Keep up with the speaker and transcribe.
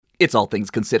It's All Things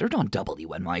Considered on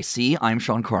WNYC. I'm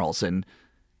Sean Carlson.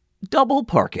 Double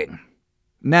parking.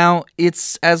 Now,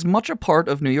 it's as much a part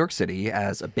of New York City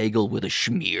as a bagel with a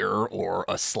schmear or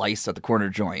a slice at the corner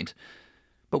joint.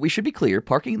 But we should be clear,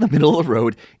 parking in the middle of the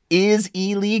road is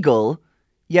illegal,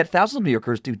 yet thousands of New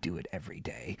Yorkers do it every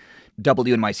day.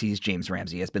 WNYC's James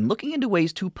Ramsey has been looking into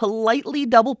ways to politely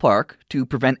double park to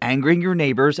prevent angering your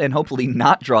neighbors and hopefully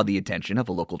not draw the attention of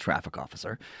a local traffic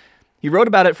officer. He wrote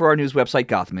about it for our news website,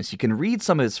 Gothamist. You can read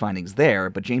some of his findings there,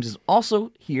 but James is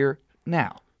also here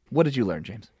now. What did you learn,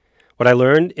 James? What I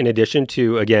learned, in addition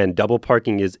to, again, double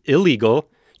parking is illegal.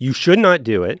 You should not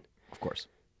do it. Of course.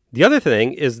 The other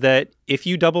thing is that if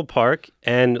you double park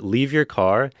and leave your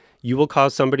car, you will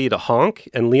cause somebody to honk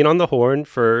and lean on the horn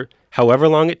for however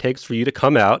long it takes for you to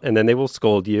come out, and then they will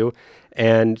scold you.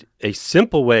 And a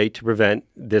simple way to prevent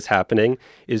this happening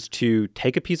is to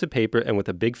take a piece of paper and with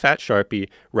a big fat Sharpie,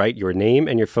 write your name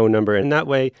and your phone number. And that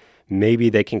way, maybe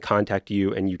they can contact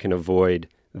you and you can avoid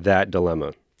that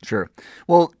dilemma. Sure.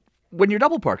 Well, when you're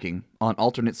double parking on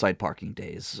alternate side parking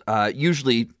days,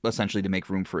 usually essentially to make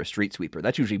room for a street sweeper,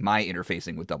 that's usually my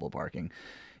interfacing with double parking,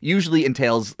 usually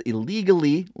entails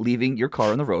illegally leaving your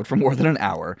car on the road for more than an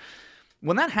hour.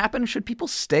 When that happens, should people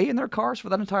stay in their cars for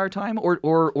that entire time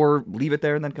or leave it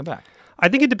there and then come back? I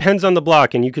think it depends on the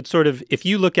block. And you could sort of, if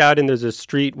you look out and there's a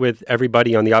street with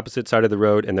everybody on the opposite side of the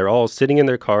road and they're all sitting in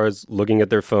their cars, looking at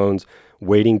their phones,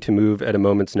 waiting to move at a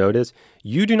moment's notice,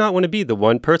 you do not want to be the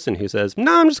one person who says,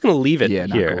 no, I'm just going to leave it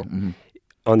here. Cool. Mm-hmm.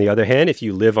 On the other hand, if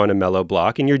you live on a mellow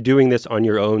block and you're doing this on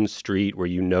your own street where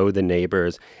you know the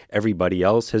neighbors, everybody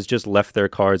else has just left their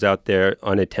cars out there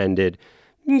unattended,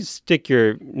 you stick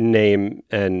your name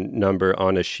and number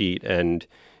on a sheet and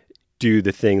do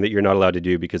the thing that you're not allowed to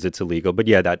do because it's illegal. But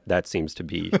yeah, that seems to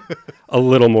be a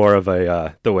little more of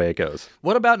the way it goes.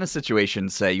 What about in a situation,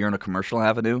 say you're in a commercial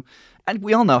avenue, and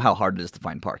we all know how hard it is to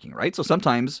find parking, right? So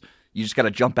sometimes you just got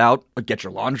to jump out, get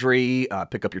your laundry,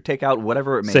 pick up your takeout,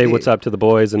 whatever it may be. Say what's up to the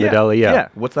boys in the deli. Yeah.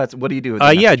 What do you do?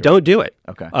 Don't do it.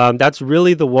 Okay. That's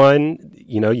really the one,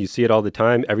 you see it all the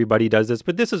time. Everybody does this,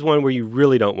 but this is one where you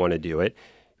really don't want to do it.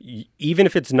 Even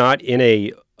if it's not in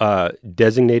a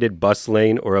designated bus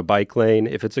lane or a bike lane,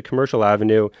 if it's a commercial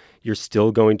avenue, you're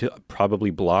still going to probably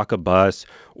block a bus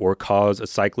or cause a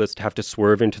cyclist to have to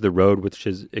swerve into the road, which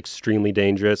is extremely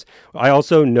dangerous. I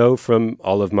also know from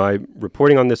all of my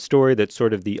reporting on this story that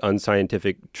sort of the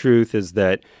unscientific truth is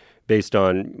that based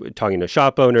on talking to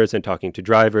shop owners and talking to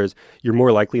drivers, you're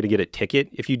more likely to get a ticket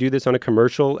if you do this on a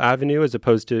commercial avenue as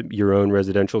opposed to your own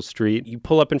residential street. You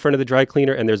pull up in front of the dry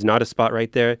cleaner and there's not a spot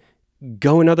right there,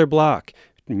 go another block.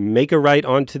 Make a right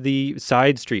onto the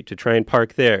side street to try and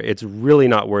park there. It's really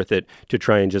not worth it to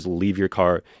try and just leave your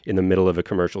car in the middle of a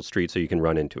commercial street so you can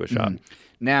run into a shop.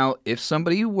 Now, if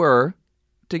somebody were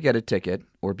to get a ticket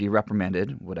or be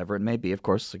reprimanded, whatever it may be, of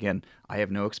course, again, I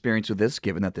have no experience with this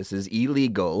given that this is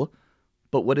illegal.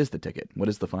 But what is the ticket? What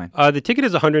is the fine? The ticket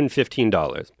is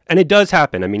 $115. And it does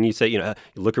happen. I mean, you say, you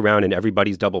look around and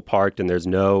everybody's double parked and there's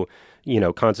no,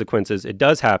 consequences. It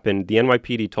does happen. The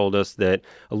NYPD told us that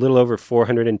a little over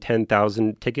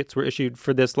 410,000 tickets were issued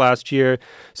for this last year.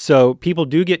 So people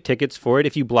do get tickets for it.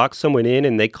 If you block someone in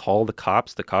and they call the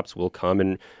cops will come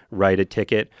and write a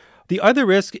ticket. The other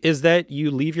risk is that you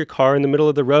leave your car in the middle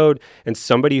of the road and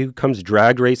somebody who comes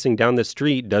drag racing down the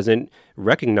street doesn't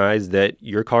recognize that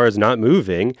your car is not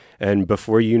moving. And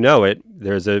before you know it,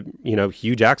 there's a,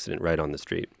 huge accident right on the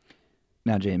street.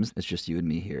 Now, James, it's just you and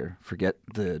me here. Forget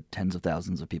the tens of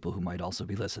thousands of people who might also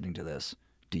be listening to this.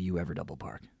 Do you ever double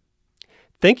park?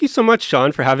 Thank you so much,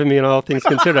 Sean, for having me on All Things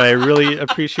Considered. I really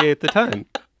appreciate the time.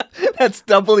 That's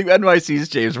WNYC's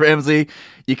James Ramsey.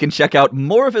 You can check out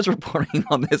more of his reporting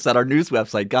on this at our news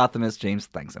website, Gothamist. James,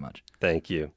 thanks so much. Thank you.